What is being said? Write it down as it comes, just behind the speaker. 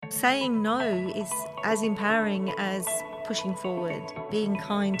saying no is as empowering as pushing forward. Being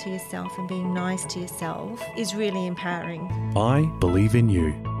kind to yourself and being nice to yourself is really empowering. I Believe in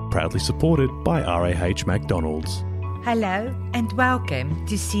You, proudly supported by RAH McDonald's. Hello and welcome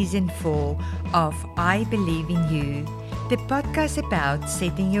to Season 4 of I Believe in You, the podcast about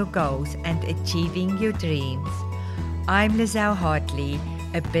setting your goals and achieving your dreams. I'm Lizelle Hartley,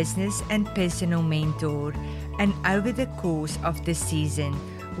 a business and personal mentor, and over the course of this season,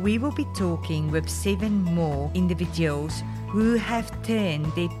 we will be talking with 7 more individuals who have turned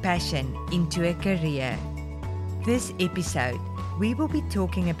their passion into a career. This episode, we will be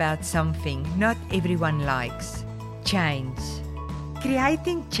talking about something not everyone likes: change.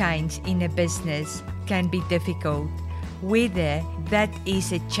 Creating change in a business can be difficult, whether that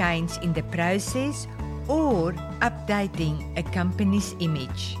is a change in the process or updating a company's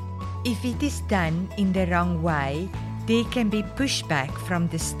image. If it is done in the wrong way, there can be pushback from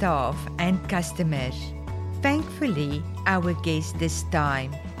the staff and customers. Thankfully, our guest this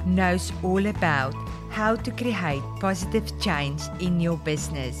time knows all about how to create positive change in your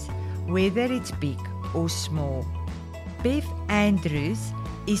business, whether it's big or small. Bev Andrews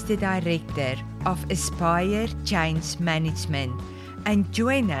is the director of Aspire Change Management and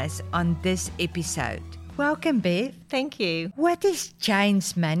join us on this episode. Welcome, Bev. Thank you. What is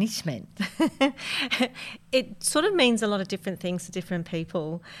change management? It sort of means a lot of different things to different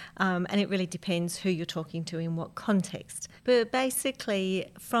people, and it really depends who you're talking to in what context. But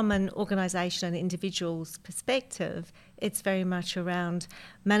basically, from an organisation and individual's perspective, it's very much around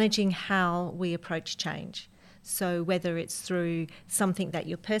managing how we approach change. So whether it's through something that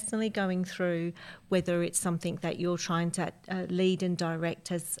you're personally going through, whether it's something that you're trying to lead and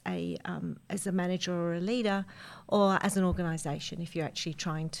direct as a manager or a leader, or as an organisation if you're actually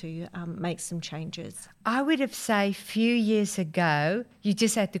trying to make some changes. I would have said a few years ago, you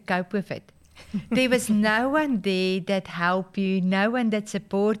just had to cope with it. There was no one there that helped you, no one that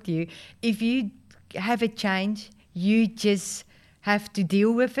support you. If you have a change, you just have to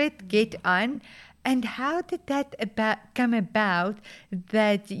deal with it, get on. And how did that come about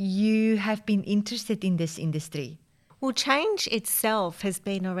that you have been interested in this industry? Well, change itself has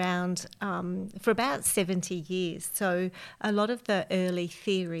been around for about 70 years. So a lot of the early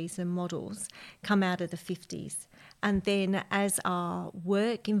theories and models come out of the 50s. And then as our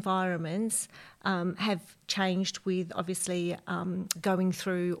work environments have changed with obviously going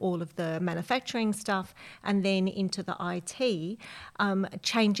through all of the manufacturing stuff and then into the IT,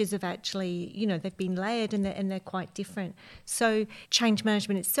 changes have actually, they've been layered and they're quite different. So change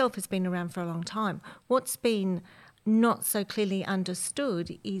management itself has been around for a long time. What's been not so clearly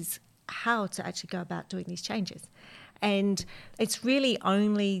understood is how to actually go about doing these changes. And it's really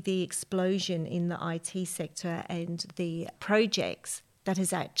only the explosion in the IT sector and the projects that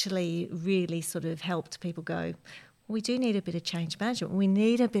has actually really sort of helped people go, we do need a bit of change management. We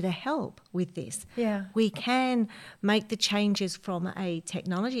need a bit of help with this. Yeah. We can make the changes from a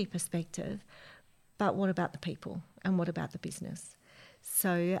technology perspective, but what about the people and what about the business?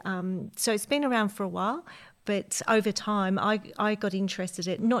 So it's been around for a while, but over time I got interested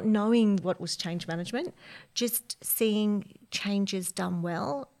in not knowing what was change management, just seeing changes done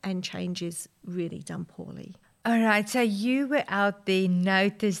well and changes really done poorly. All right, so you were out there,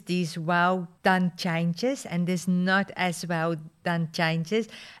 noticed these well-done changes and there's not as well-done changes,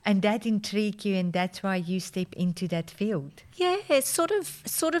 and that intrigued you, and that's why you stepped into that field. Yeah, it's sort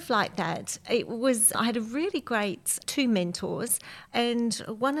of like that. I had a really great 2 mentors, and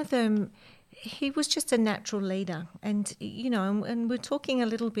one of them, he was just a natural leader, and and we're talking a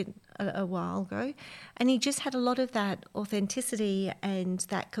little bit a while ago, and he just had a lot of that authenticity and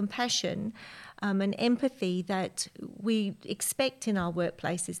that compassion and empathy that we expect in our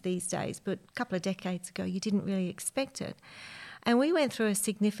workplaces these days, but a couple of decades ago you didn't really expect it. And we went through a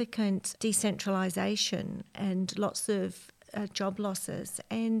significant decentralisation and lots of job losses,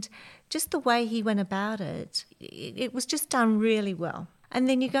 and just the way he went about it, it was just done really well. And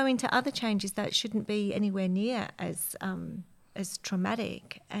then you go into other changes that shouldn't be anywhere near as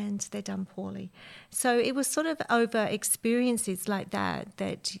traumatic, and they're done poorly. So it was sort of over experiences like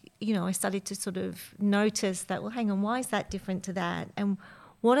that I started to sort of notice that, well, hang on, why is that different to that? And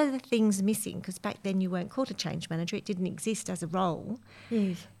what are the things missing? Because back then you weren't called a change manager. It didn't exist as a role.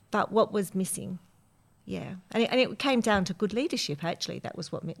 Yes. But what was missing? Yeah. And it came down to good leadership, actually. That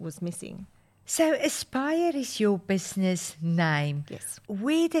was what was missing. So Aspire is your business name. Yes.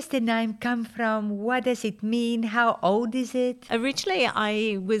 Where does the name come from? What does it mean? How old is it? Originally,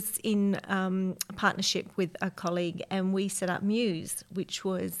 I was in a partnership with a colleague, and we set up Muse, which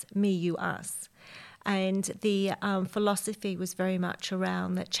was me, you, us. And the philosophy was very much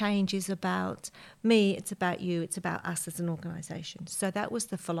around that change is about me, it's about you, it's about us as an organisation. So that was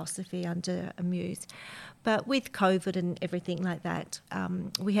the philosophy under Amuse. But with COVID and everything like that,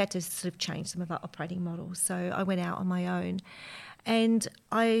 we had to sort of change some of our operating models. So I went out on my own. And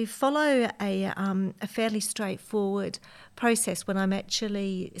I follow a fairly straightforward process when I'm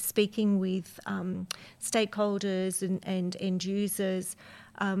actually speaking with stakeholders and end users,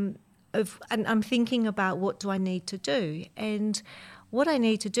 and I'm thinking about what do I need to do. And what I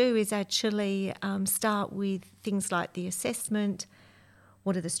need to do is actually start with things like the assessment,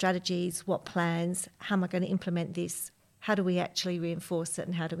 what are the strategies, what plans, how am I going to implement this, how do we actually reinforce it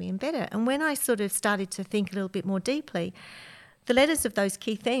and how do we embed it. And when I sort of started to think a little bit more deeply, the letters of those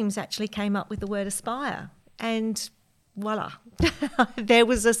key themes actually came up with the word aspire, and voila, there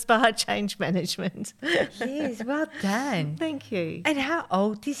was Aspire Change Management. Yes, well done. Thank you. And how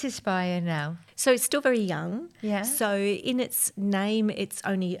old is Aspire now? So it's still very young. Yeah. So in its name, it's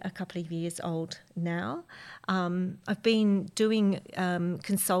only a couple of years old now. I've been doing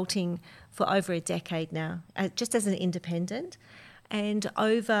consulting for over a decade now, just as an independent. And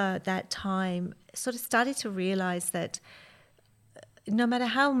over that time, sort of started to realise that no matter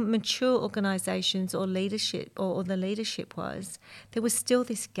how mature organisations or leadership or the leadership was, there was still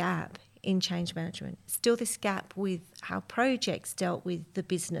this gap in change management, still this gap with how projects dealt with the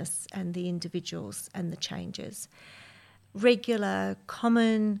business and the individuals and the changes. Regular,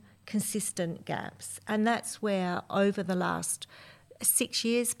 common, consistent gaps. And that's where over the last 6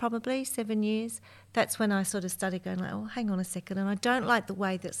 years, probably 7 years, that's when I sort of started going like, oh, hang on a second. And I don't like the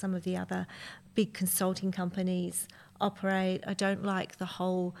way that some of the other big consulting companies operate. I don't like the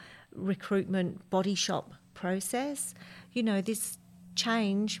whole recruitment body shop process. You know, this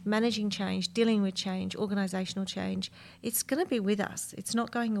change, managing change, dealing with change, organisational change, it's going to be with us. It's not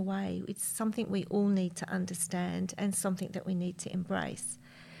going away. It's something we all need to understand and something that we need to embrace.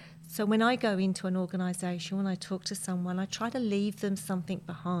 So when I go into an organisation, when I talk to someone, I try to leave them something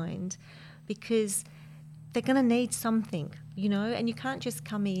behind because they're going to need something, you know, and you can't just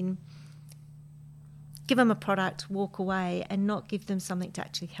come in, give them a product, walk away and not give them something to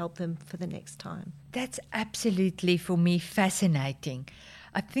actually help them for the next time. That's absolutely, for me, fascinating.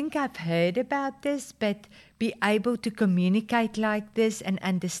 I think I've heard about this, but be able to communicate like this and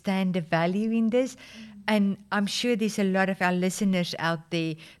understand the value in this. And I'm sure there's a lot of our listeners out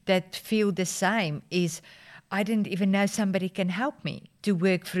there that feel the same, is I didn't even know somebody can help me to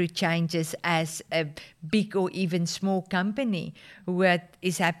work through changes as a big or even small company, what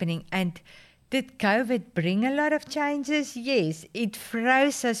is happening. And did COVID bring a lot of changes? Yes, it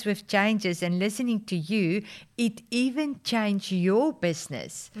froze us with changes. And listening to you, it even changed your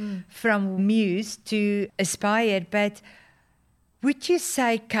business from Muse to Aspire. But would you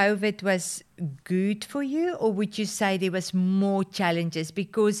say COVID was good for you, or would you say there was more challenges?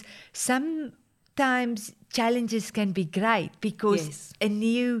 Because sometimes challenges can be great because a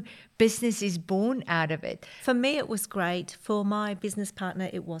new business is born out of it. For me, it was great. For my business partner,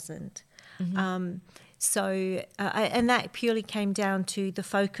 it wasn't. And that purely came down to the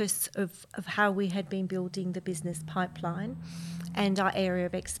focus of how we had been building the business pipeline and our area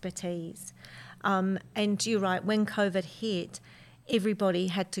of expertise. And you're right, when COVID hit, everybody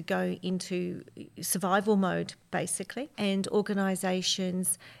had to go into survival mode, basically, and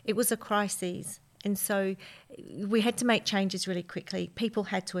organisations, it was a crisis. And so we had to make changes really quickly. People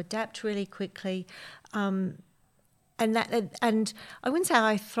had to adapt really quickly. And I wouldn't say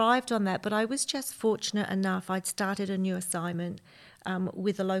I thrived on that, but I was just fortunate enough. I'd started a new assignment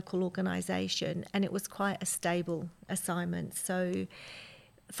with a local organisation, and it was quite a stable assignment. So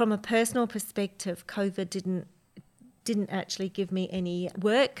from a personal perspective, COVID didn't actually give me any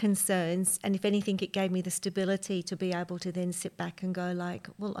work concerns, and if anything, it gave me the stability to be able to then sit back and go like,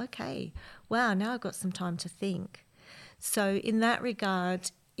 well, okay, wow, now I've got some time to think. So in that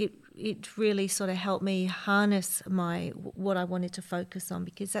regard, it really sort of helped me harness what I wanted to focus on,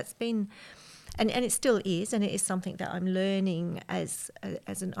 because that's been, and it still is, and it is something that I'm learning as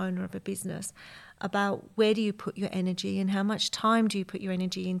an owner of a business, about where do you put your energy and how much time do you put your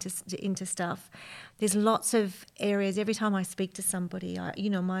energy into stuff. There's lots of areas. Every time I speak to somebody,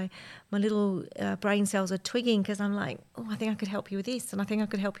 my little brain cells are twigging, because I'm like, oh, I think I could help you with this, and I think I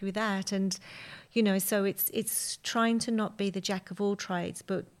could help you with that, and so it's trying to not be the jack of all trades,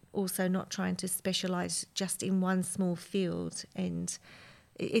 but also not trying to specialise just in one small field, and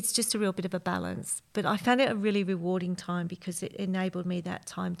it's just a real bit of a balance. But I found it a really rewarding time because it enabled me that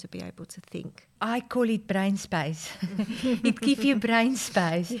time to be able to think. I call it brain space. It gives you brain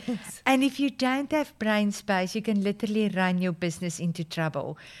space. Yes. And if you don't have brain space, you can literally run your business into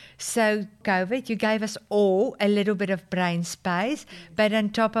trouble. So COVID, you gave us all a little bit of brain space, but on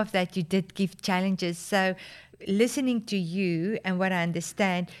top of that, you did give challenges. So listening to you and what I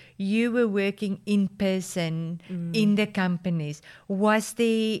understand, you were working in person in the companies. Was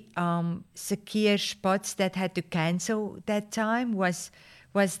there secure spots that had to cancel that time? Was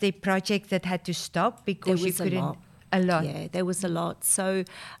there project that had to stop because you couldn't? A lot. Yeah, there was a lot. So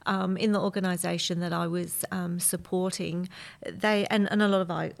in the organisation that I was supporting, they and a lot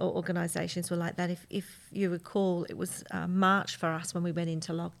of our organisations were like that. If you recall, it was March for us when we went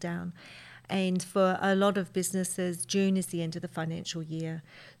into lockdown. And for a lot of businesses, June is the end of the financial year.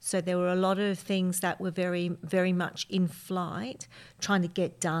 So there were a lot of things that were very, very much in flight, trying to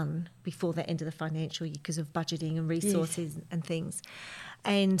get done before the end of the financial year because of budgeting and resources and things.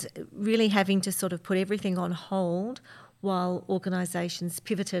 And really having to sort of put everything on hold while organisations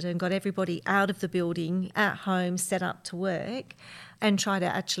pivoted and got everybody out of the building, at home, set up to work, and try to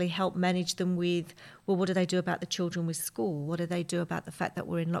actually help manage them with, well, what do they do about the children with school? What do they do about the fact that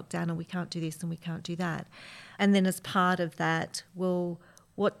we're in lockdown and we can't do this and we can't do that? And then as part of that, well,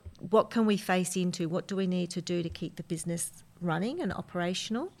 what can we face into? What do we need to do to keep the business running and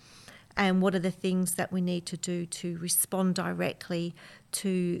operational? And what are the things that we need to do to respond directly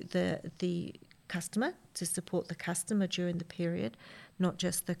to the customer, to support the customer during the period, not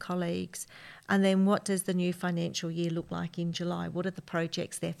just the colleagues? And then what does the new financial year look like in July? What are the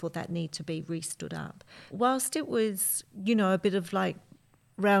projects, therefore, that need to be re-stood up? Whilst it was, a bit of like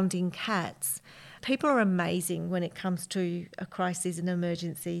rounding cats, people are amazing when it comes to a crisis and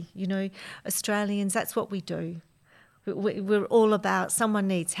emergency. Australians, that's what we do. We're all about someone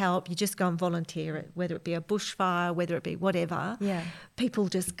needs help, you just go and volunteer it, whether it be a bushfire, whether it be whatever. Yeah. People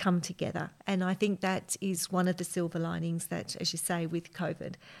just come together. And I think that is one of the silver linings that, as you say, with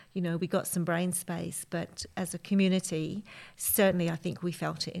COVID, we got some brain space, but as a community, certainly I think we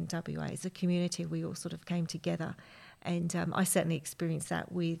felt it in WA. As a community, we all sort of came together. And I certainly experienced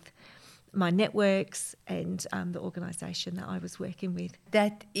that with my networks and the organisation that I was working with.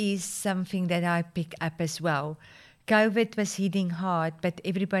 That is something that I pick up as well. COVID was hitting hard, but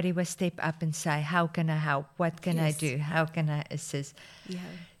everybody was step up and say, how can I help? What can I do? How can I assist? Yeah.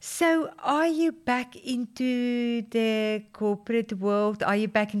 So are you back into the corporate world? Are you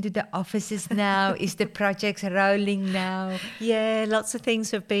back into the offices now? Is the projects rolling now? Yeah, lots of things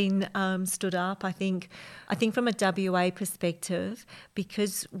have been stood up. I think from a WA perspective,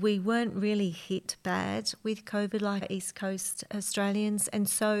 because we weren't really hit bad with COVID like East Coast Australians, and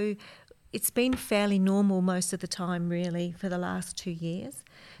so it's been fairly normal most of the time, really, for the last 2 years.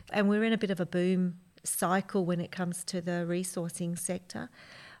 And we're in a bit of a boom cycle when it comes to the resourcing sector.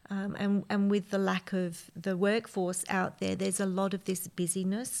 And with the lack of the workforce out there, there's a lot of this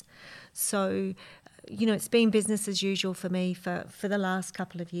busyness. So, it's been business as usual for me for the last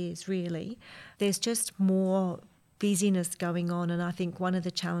couple of years, really. There's just more busyness going on, and I think one of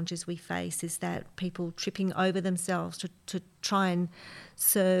the challenges we face is that people tripping over themselves to try and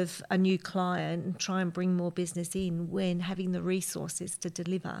serve a new client and try and bring more business in when having the resources to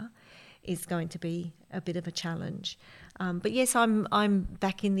deliver is going to be a bit of a challenge. But yes, I'm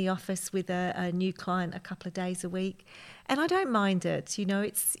back in the office with a new client a couple of days a week, and I don't mind it.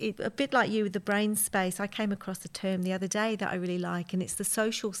 It's a bit like you with the brain space. I came across a term the other day that I really like, and it's the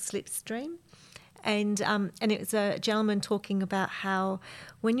social slipstream. And it was a gentleman talking about how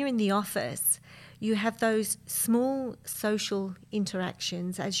when you're in the office, you have those small social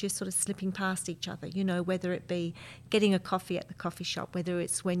interactions as you're sort of slipping past each other, whether it be getting a coffee at the coffee shop, whether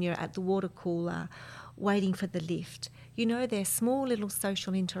it's when you're at the water cooler, waiting for the lift. They're small little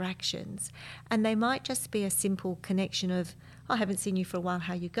social interactions, and they might just be a simple connection of, I haven't seen you for a while,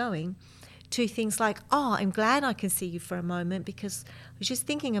 how you going? To things like, I'm glad I can see you for a moment because I was just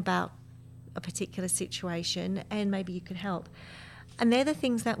thinking about a particular situation and maybe you could help. And they're the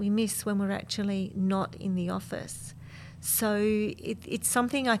things that we miss when we're actually not in the office. So it's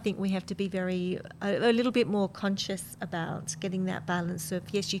something I think we have to be a little bit more conscious about, getting that balance of,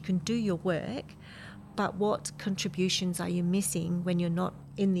 yes, you can do your work, but what contributions are you missing when you're not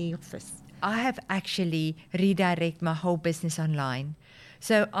in the office? I have actually redirected my whole business online.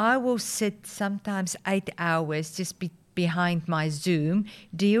 So I will sit sometimes 8 hours just behind my Zoom,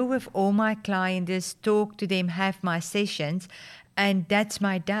 deal with all my clients, talk to them, have my sessions, And that's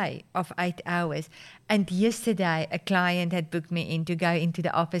my day of 8 hours. And yesterday, a client had booked me in to go into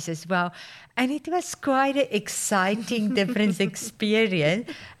the office as well. And it was quite an exciting, different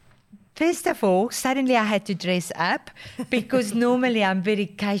experience. First of all, suddenly I had to dress up because normally I'm very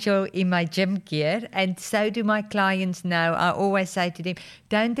casual in my gym gear. And so do my clients now. I always say to them,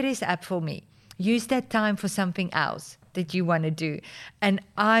 don't dress up for me. Use that time for something else that you want to do. And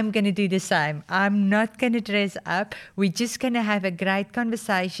I'm going to do the same. I'm not going to dress up. We're just going to have a great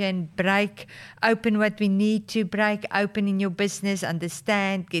conversation, break open what we need to break open in your business,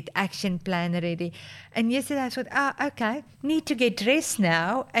 understand, get action plan ready. And yesterday I thought, okay, need to get dressed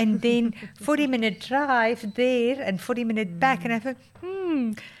now. And then 40-minute drive there and 40-minute back. And I thought,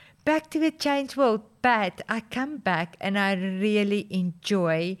 back to a changed world. But I come back and I really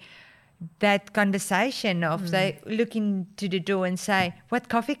enjoy that conversation of they look into the door and say, what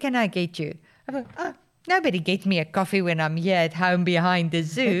coffee can I get you? I thought, nobody get me a coffee when I'm here at home behind the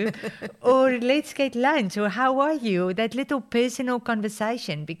zoo. Or let's get lunch, or how are you? That little personal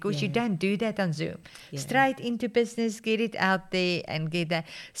conversation, because you don't do that on Zoom. Straight into business, get it out there and get that.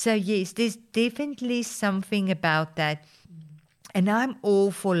 So yes, there's definitely something about that. And I'm all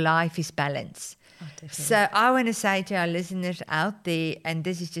for life is balance. So I want to say to our listeners out there, and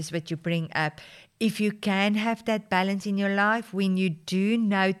this is just what you bring up, if you can have that balance in your life, when you do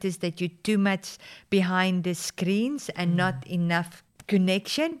notice that you're too much behind the screens and not enough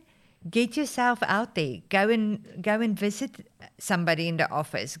connection, get yourself out there. Go and visit somebody in the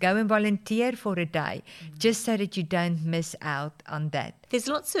office. Go and volunteer for a day, just so that you don't miss out on that. There's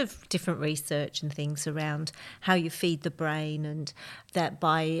lots of different research and things around how you feed the brain, and that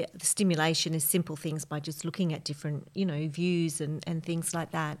by the stimulation is simple things by just looking at different, views and things like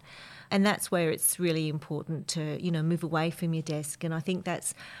that. And that's where it's really important to, move away from your desk. And I think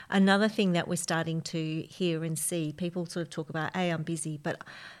that's another thing that we're starting to hear and see. People sort of talk about, hey, I'm busy, but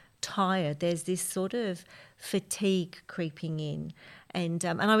tired. There's this sort of fatigue creeping in. And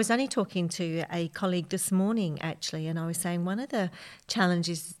I was only talking to a colleague this morning, actually, and I was saying one of the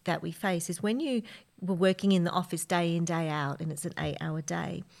challenges that we face is when you were working in the office day in, day out, and it's an 8-hour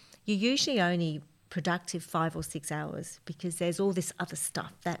day, you're usually only productive 5 or 6 hours because there's all this other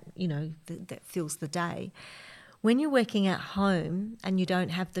stuff that, that fills the day. When you're working at home and you don't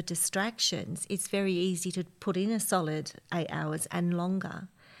have the distractions, it's very easy to put in a solid 8 hours and longer.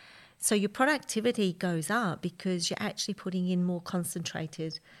 So your productivity goes up because you're actually putting in more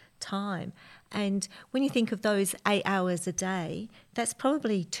concentrated time. And when you think of those 8 hours a day, that's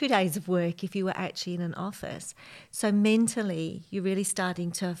probably 2 days of work if you were actually in an office. So mentally, you're really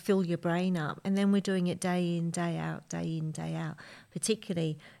starting to fill your brain up. And then we're doing it day in, day out,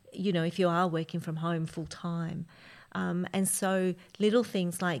 particularly, if you are working from home full time. And so little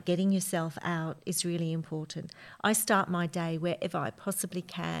things like getting yourself out is really important. I start my day wherever I possibly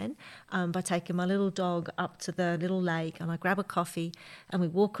can by taking my little dog up to the little lake, and I grab a coffee and we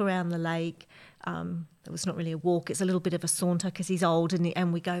walk around the lake. It was not really a walk, it's a little bit of a saunter because he's old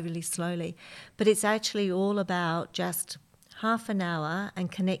and we go really slowly. But it's actually all about just half an hour and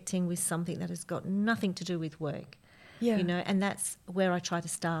connecting with something that has got nothing to do with work. And that's where I try to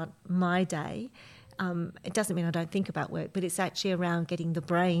start my day. It doesn't mean I don't think about work, but it's actually around getting the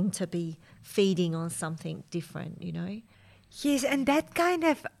brain to be feeding on something different, Yes, and that kind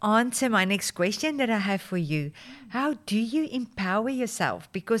of answers my next question that I have for you. How do you empower yourself?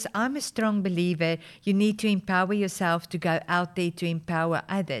 Because I'm a strong believer you need to empower yourself to go out there to empower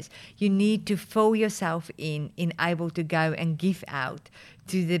others. You need to fill yourself in able to go and give out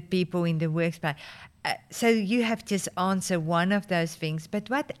to the people in the workplace. So you have just answered one of those things, but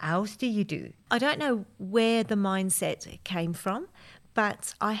what else do you do? I don't know where the mindset came from,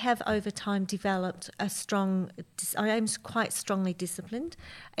 but I have over time developed I am quite strongly disciplined.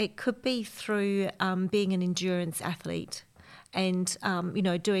 It could be through being an endurance athlete and,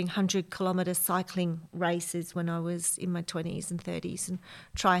 doing 100-kilometre cycling races when I was in my 20s and 30s and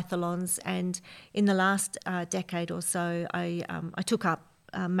triathlons. And in the last decade or so, I took up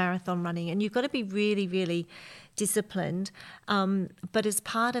marathon running, and you've got to be really, really disciplined. But as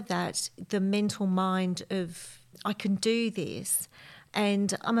part of that, the mental mind of, I can do this,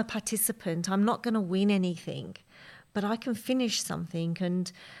 and I'm a participant. I'm not going to win anything, but I can finish something. And,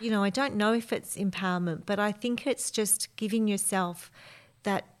 I don't know if it's empowerment, but I think it's just giving yourself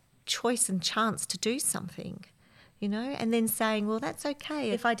that choice and chance to do something. And then saying, well, that's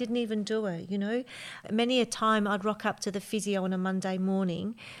okay if I didn't even do it, Many a time I'd rock up to the physio on a Monday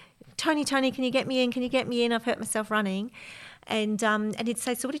morning, Tony, can you get me in? I've hurt myself running. And he'd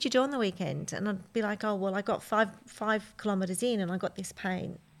say, so what did you do on the weekend? And I'd be like, oh, well, I got 5 kilometres in and I got this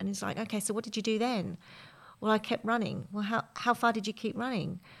pain. And he's like, okay, so what did you do then? Well, I kept running. Well, how far did you keep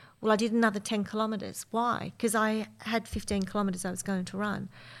running? Well, I did another 10 kilometres. Why? Because I had 15 kilometres I was going to run.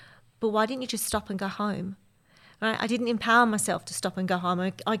 But why didn't you just stop and go home? Right? I didn't empower myself to stop and go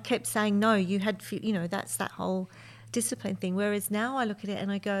home. I kept saying, no, you had, that's that whole discipline thing. Whereas now I look at it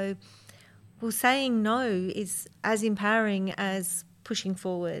and I go, well, saying no is as empowering as pushing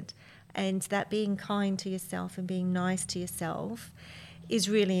forward. And that being kind to yourself and being nice to yourself is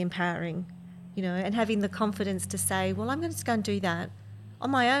really empowering, and having the confidence to say, well, I'm going to just go and do that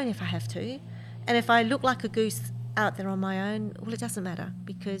on my own if I have to. And if I look like a goose out there on my own, well, it doesn't matter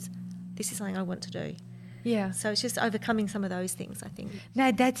because this is something I want to do. Yeah. So it's just overcoming some of those things, I think.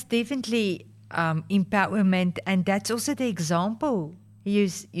 No, that's definitely empowerment, and that's also the example you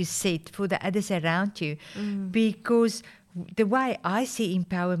set for the others around you. Because the way I see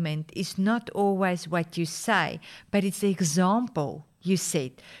empowerment is not always what you say, but it's the example you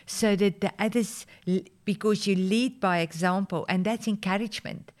set, so that the others, because you lead by example, and that's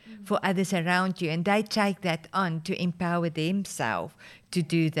encouragement for others around you, and they take that on to empower themselves to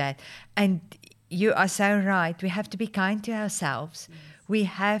do that. And you are so right. We have to be kind to ourselves. We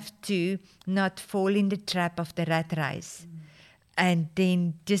have to not fall in the trap of the rat race. And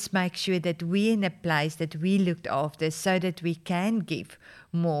then just make sure that we're in a place that we looked after so that we can give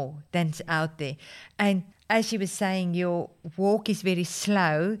more than's out there. And as you were saying, your walk is very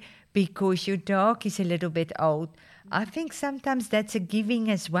slow because your dog is a little bit old. I think sometimes that's a giving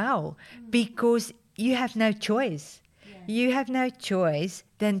as well, because you have no choice. You have no choice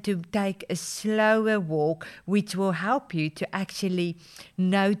than to take a slower walk, which will help you to actually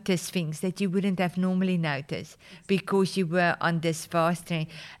notice things that you wouldn't have normally noticed because you were on this fast train.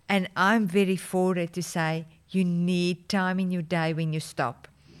 And I'm very for it to say you need time in your day when you stop.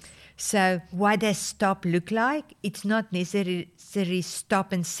 So what does stop look like? It's not necessarily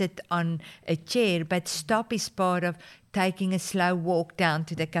stop and sit on a chair, but stop is part of taking a slow walk down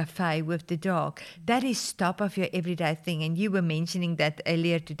to the cafe with the dog. That is stop of your everyday thing. And you were mentioning that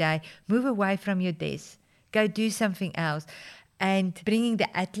earlier today. Move away from your desk. Go do something else. And bringing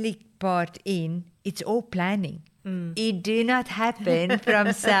the athlete part in, it's all planning. It do not happen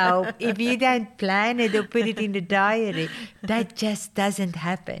from self. If you don't plan it or put it in the diary, that just doesn't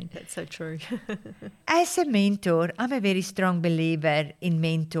happen. That's so true. As a mentor, I'm a very strong believer in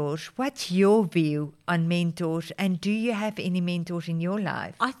mentors. What's your view on mentors, and do you have any mentors in your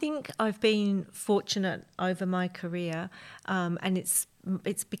life? I think I've been fortunate over my career, and it's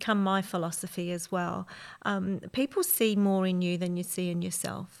become my philosophy as well. People see more in you than you see in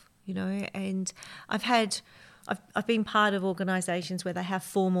yourself, and I've been part of organisations where they have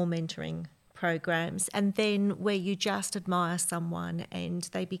formal mentoring programs, and then where you just admire someone and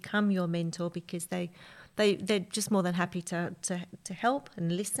they become your mentor because they're just more than happy to help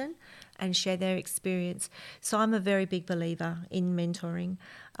and listen and share their experience. So I'm a very big believer in mentoring.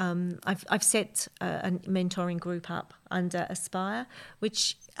 I've set a mentoring group up under Aspire,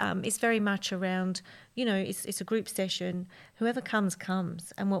 which is very much around, it's a group session. Whoever comes,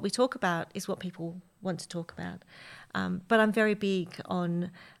 and what we talk about is what people want to talk about. But I'm very big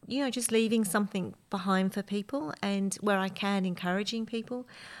on, just leaving something behind for people, and where I can, encouraging people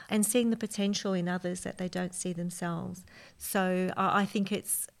and seeing the potential in others that they don't see themselves. So I think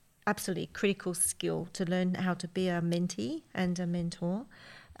it's absolutely critical skill to learn how to be a mentee and a mentor.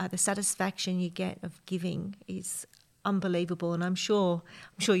 The satisfaction you get of giving is unbelievable, and I'm sure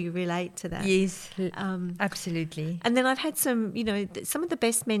you relate to that. Yes, absolutely. And then I've had some of the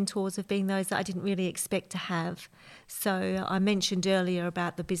best mentors have been those that I didn't really expect to have. So I mentioned earlier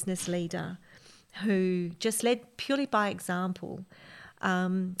about the business leader who just led purely by example,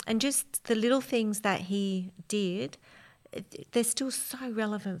 and just the little things that he did, they're still so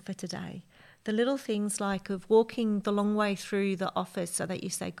relevant for today. The little things like of walking the long way through the office so that you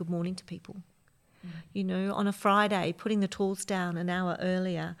say good morning to people. On a Friday, putting the tools down an hour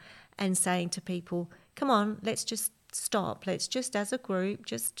earlier and saying to people, come on, let's just stop. Let's just, as a group,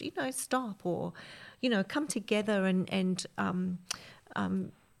 just, stop, or, come together and it's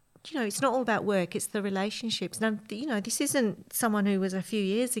not all about work. It's the relationships. Now, this isn't someone who was a few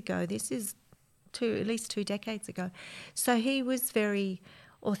years ago. This is at least 2 decades ago. So he was very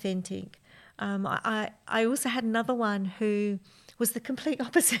authentic. I also had another one who was the complete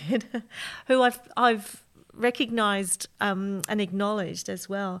opposite, who I've recognised and acknowledged as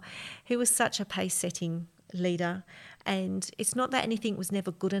well. He was such a pace-setting leader, and it's not that anything was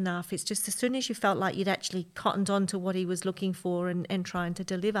never good enough. It's just as soon as you felt like you'd actually cottoned on to what he was looking for and trying to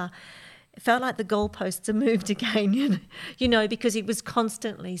deliver, it felt like the goalposts are moved again, because he was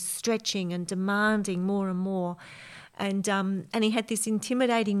constantly stretching and demanding more and more. And he had this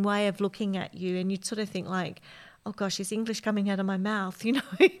intimidating way of looking at you, and you'd sort of think like, oh gosh, is English coming out of my mouth, you know,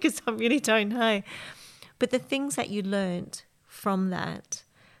 because I really don't know. But the things that you learnt from that,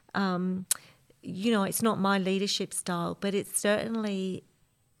 you know, it's not my leadership style, but it certainly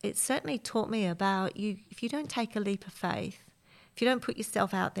taught me about you. If you don't take a leap of faith, if you don't put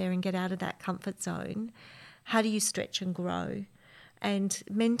yourself out there and get out of that comfort zone, how do you stretch and grow? And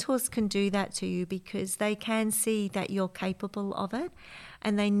mentors can do that to you because they can see that you're capable of it,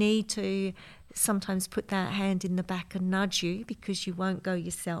 and they need to sometimes put that hand in the back and nudge you because you won't go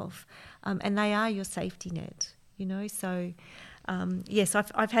yourself. And they are your safety net, you know. So, yes,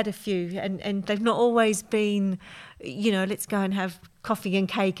 I've had a few, and they've not always been, you know, let's go and have coffee and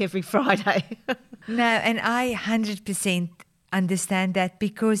cake every Friday. No, and I 100% understand that,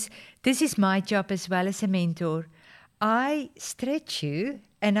 because this is my job as well as a mentor. I stretch you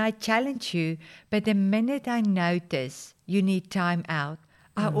and I challenge you, but the minute I notice you need time out,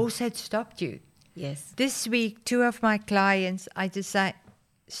 I also stopped you. Yes. This week, 2 of my clients, I just say,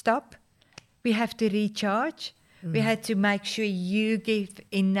 stop. We have to recharge. We had to make sure you give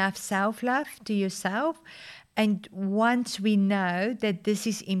enough self-love to yourself. And once we know that this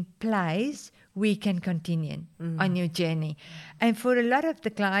is in place, we can continue on your journey. And for a lot of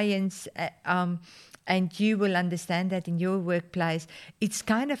the clients, and you will understand that in your workplace, it's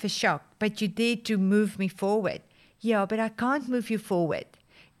kind of a shock, but you dare to move me forward. Yeah, but I can't move you forward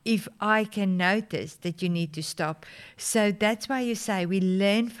if I can notice that you need to stop. So that's why you say we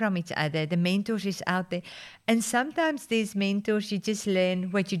learn from each other. The mentors is out there. And sometimes these mentors, you just learn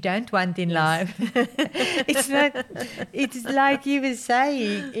what you don't want in life. It's like you were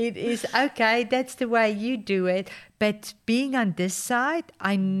saying, it is okay, that's the way you do it. But being on this side,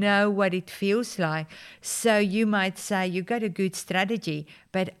 I know what it feels like. So you might say, you got a good strategy,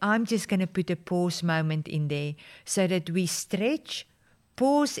 but I'm just going to put a pause moment in there so that we stretch,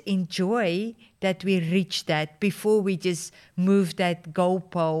 pause, enjoy that we reach that before we just move that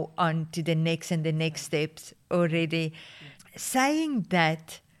goalpost on to the next and the next steps already. Saying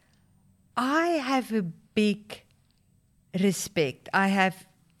that, I have a big respect. I have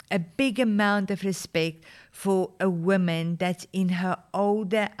a big amount of respect for a woman that's in her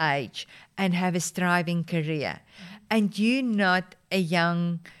older age and have a striving career. And you're not a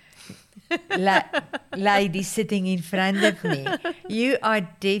young lady sitting in front of me. You are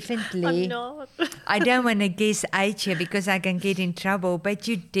definitely... I'm not. I don't want to guess age here because I can get in trouble, but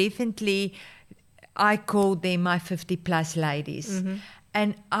you definitely... I call them my 50-plus ladies.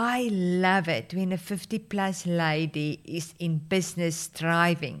 And I love it when a 50-plus lady is in business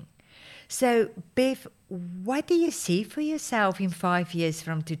thriving. So, Bev, what do you see for yourself in 5 years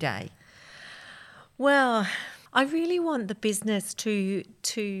from today? Well, I really want the business to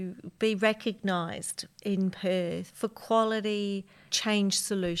be recognised in Perth for quality change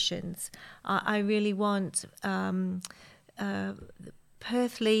solutions. I really want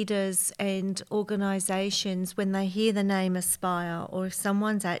Perth leaders and organisations, when they hear the name Aspire, or if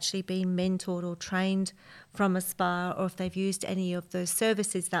someone's actually been mentored or trained from Aspire, or if they've used any of the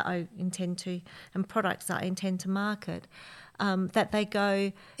services that I intend to and products that I intend to market, that they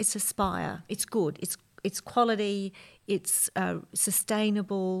go, it's Aspire, it's good, it's quality, it's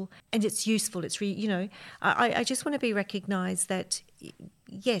sustainable, and it's useful. It's I just want to be recognised that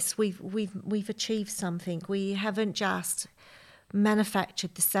yes, we've achieved something. We haven't just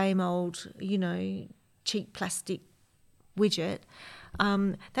manufactured the same old, cheap plastic widget.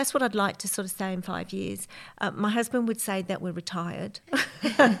 That's what I'd like to sort of say in 5 years. My husband would say that we're retired.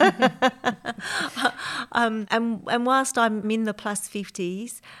 And whilst I'm in the plus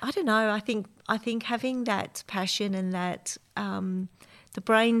 50s, I don't know, I think having that passion and that the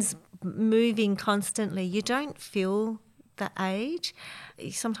brain's moving constantly, you don't feel the age.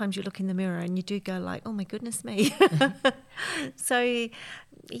 Sometimes you look in the mirror and you do go like, oh my goodness me. So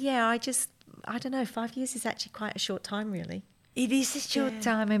yeah, I don't know, 5 years is actually quite a short time, really. It is a short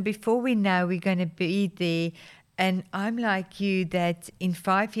time, and before we know, we're going to be there. And I'm like you, that in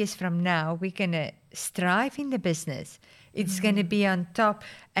 5 years from now, we're going to strive in the business. It's going to be on top.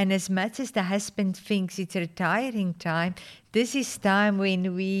 And as much as the husband thinks it's retiring time, this is time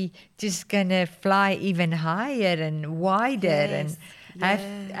when we just going to fly even higher and wider. Yes. And have,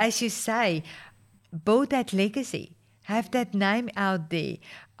 as you say, build that legacy. Have that name out there.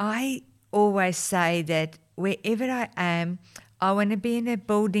 I always say that wherever I am, I want to be in a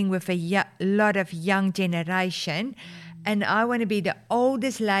building with a lot of young generation, and I want to be the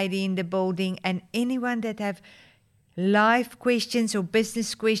oldest lady in the building, and anyone that have life questions or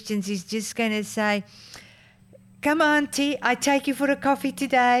business questions is just going to say, come auntie, I take you for a coffee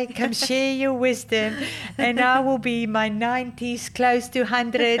today. Come share your wisdom. And I will be in my 90s, close to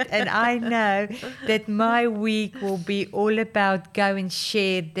 100. And I know that my week will be all about go and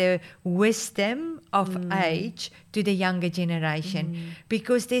share the wisdom of age to the younger generation.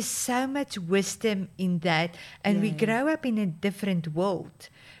 Because there's so much wisdom in that. And we grow up in a different world.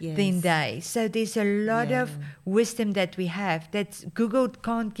 Than they. So there's a lot of wisdom that we have that Google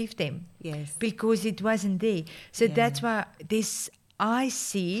can't give them. Yes. Because it wasn't there. So that's why I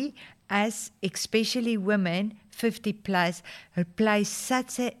see as especially women 50 plus play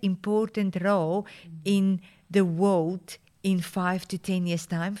such an important role in the world in 5 to 10 years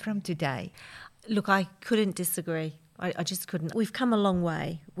time from today. Look, I couldn't disagree. I just couldn't. We've come a long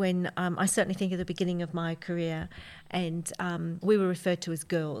way. When I certainly think at the beginning of my career, and we were referred to as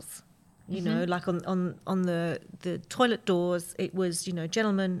girls. You know, like on the toilet doors, it was, you know,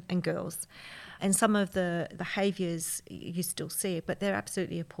 gentlemen and girls. And some of the behaviours, you still see it, but they're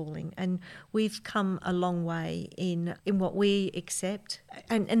absolutely appalling. And we've come a long way in what we accept.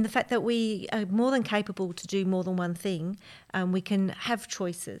 And the fact that we are more than capable to do more than one thing, we can have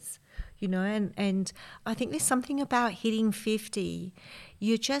choices. You know, and I think there's something about hitting 50,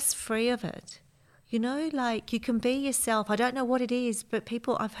 you're just free of it. You know, like you can be yourself. I don't know what it is, but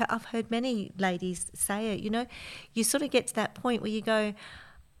people, I've heard many ladies say it, you know, you sort of get to that point where you go,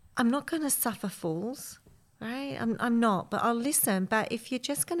 I'm not going to suffer fools, right? I'm not, but I'll listen. But if you're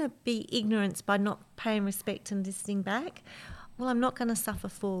just going to be ignorant by not paying respect and listening back, well, I'm not going to suffer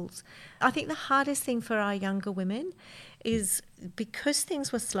fools. I think the hardest thing for our younger women is because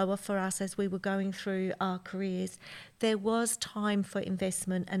things were slower for us as we were going through our careers, there was time for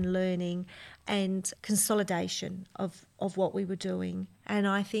investment and learning and consolidation of what we were doing. And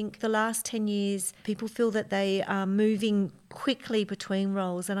I think the last 10 years, people feel that they are moving quickly between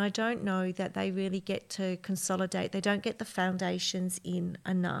roles, and I don't know that they really get to consolidate. They don't get the foundations in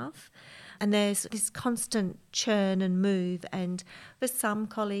enough. And there's this constant churn and move. And for some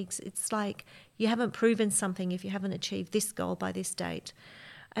colleagues, it's like you haven't proven something if you haven't achieved this goal by this date.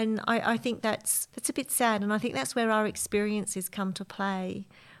 And I think that's a bit sad. And I think that's where our experiences come to play,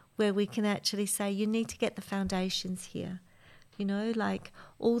 where we can actually say, you need to get the foundations here. You know, like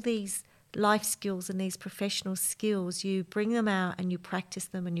all these life skills and these professional skills, you bring them out and you practice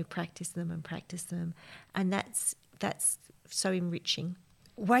them and you practice them and practice them. And that's so enriching.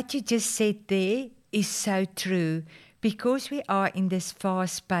 What you just said there is so true. Because we are in this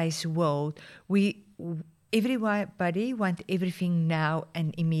fast-paced world, everybody wants everything now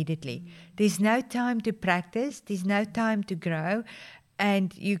and immediately. There's no time to practice. There's no time to grow.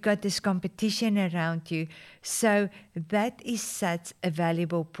 And you got this competition around you. So that is such a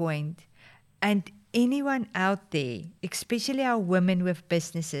valuable point. And anyone out there, especially our women with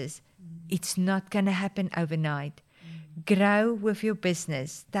businesses, it's not going to happen overnight. Grow with your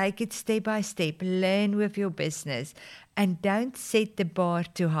business. Take it step by step. Learn with your business. And don't set the bar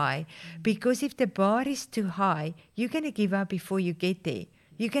too high. Because if the bar is too high, you're going to give up before you get there.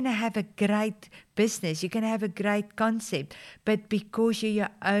 You're going to have a great business. You're going to have a great concept. But because you're your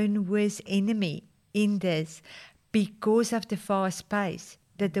own worst enemy in this, because of the fast pace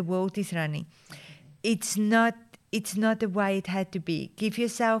that the world is running, it's not the way it had to be. Give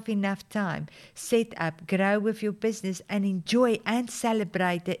yourself enough time. Set up, grow with your business, and enjoy and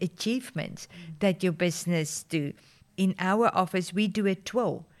celebrate the achievements that your business do. In our office, we do a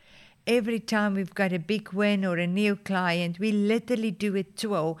twirl. Every time we've got a big win or a new client, we literally do a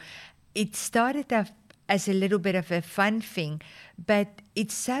twirl. It started off as a little bit of a fun thing, but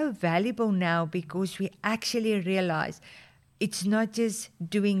it's so valuable now because we actually realize it's not just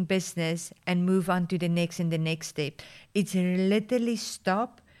doing business and move on to the next and the next step. It's literally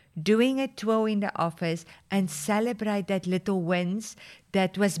stop, doing a twirl in the office and celebrate that little wins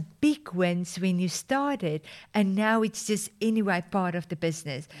that was big wins when you started, and now it's just anyway part of the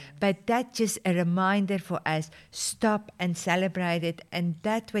business. But that's just a reminder for us, stop and celebrate it. And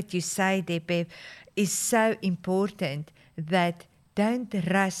that what you say there, Bev, is so important, that don't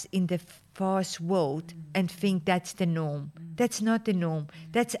rush in the fast world and think that's the norm. That's not the norm.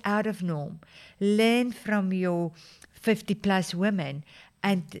 That's out of norm. Learn from your 50 plus women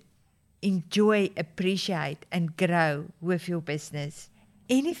and enjoy, appreciate and grow with your business.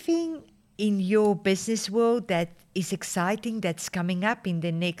 Anything in your business world that is exciting that's coming up in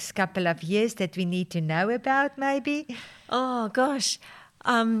the next couple of years that we need to know about maybe? Oh gosh,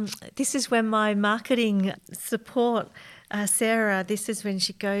 this is when my marketing support, Sarah, this is when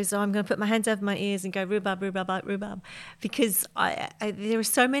she goes, I'm going to put my hands over my ears and go rhubarb, rhubarb, rhubarb, because there are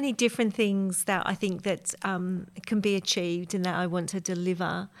so many different things that I think that can be achieved and that I want to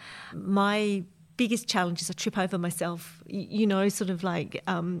deliver. My biggest challenge is I trip over myself, sort of like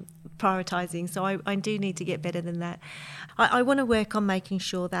prioritising. So I do need to get better than that. I want to work on making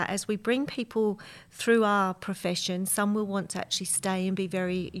sure that as we bring people through our profession, some will want to actually stay and be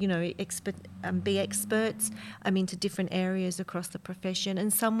very, be experts into different areas across the profession,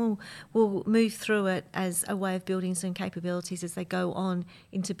 and some will move through it as a way of building some capabilities as they go on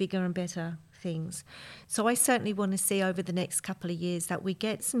into bigger and better things. So I certainly want to see over the next couple of years that we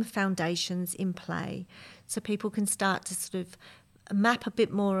get some foundations in play so people can start to sort of map a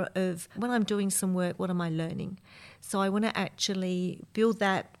bit more of, when I'm doing some work, what am I learning? So I want to actually build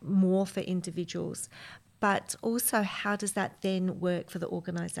that more for individuals. But also, how does that then work for the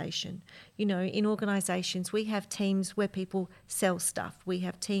organisation? In organisations, we have teams where people sell stuff. We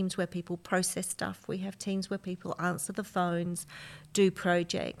have teams where people process stuff. We have teams where people answer the phones, do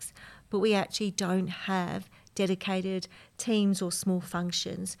projects. But we actually don't have dedicated teams or small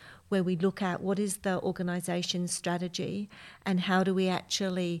functions where we look at what is the organisation's strategy and how do we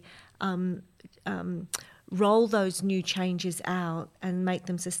actually roll those new changes out and make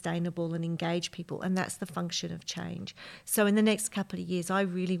them sustainable and engage people. And that's the function of change. So in the next couple of years, I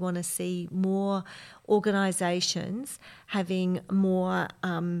really want to see more organisations having more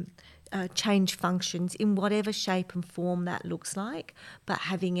change functions in whatever shape and form that looks like, but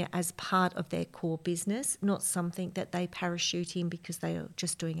having it as part of their core business, not something that they parachute in because they are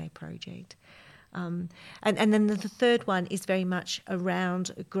just doing a project. And then the third one is very much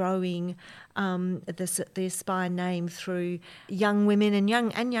around growing the Aspire name through young women and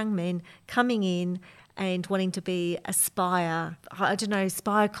young men coming in and wanting to be Aspire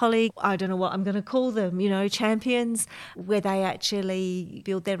colleague, I don't know what I'm going to call them, champions, where they actually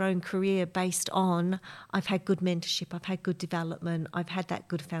build their own career based on, I've had good mentorship, I've had good development, I've had that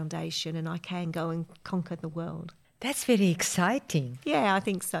good foundation, and I can go and conquer the world. That's very exciting. Yeah, I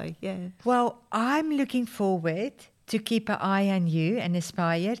think so, yeah. Well, I'm looking forward to keep an eye on you and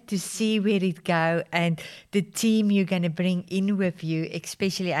Aspire to see where it go and the team you're going to bring in with you,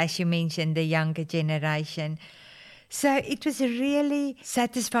 especially as you mentioned, the younger generation. So it was really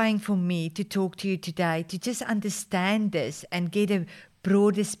satisfying for me to talk to you today, to just understand this and get a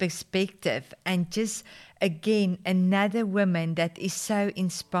broadest perspective, and just again another woman that is so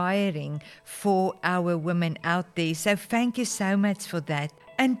inspiring for our women out there. So thank you so much for that.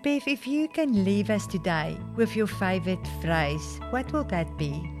 And Bev, if you can leave us today with your favourite phrase, what will that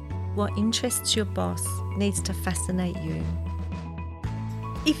be? What interests your boss needs to fascinate you.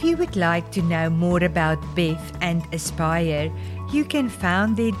 If you would like to know more about Bev and Aspire, you can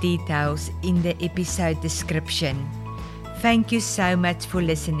find their details in the episode description. Thank you so much for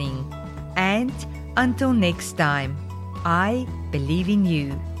listening. And until next time, I believe in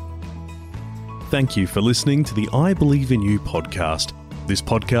you. Thank you for listening to the I Believe in You podcast. This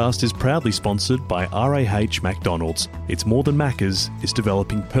podcast is proudly sponsored by RAH McDonald's. It's more than Macca's, it's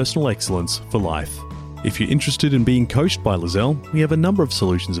developing personal excellence for life. If you're interested in being coached by Lizelle, we have a number of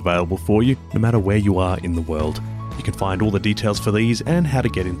solutions available for you, no matter where you are in the world. You can find all the details for these and how to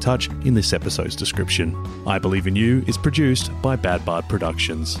get in touch in this episode's description. I Believe in You is produced by Bad Bard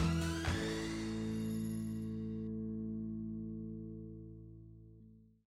Productions.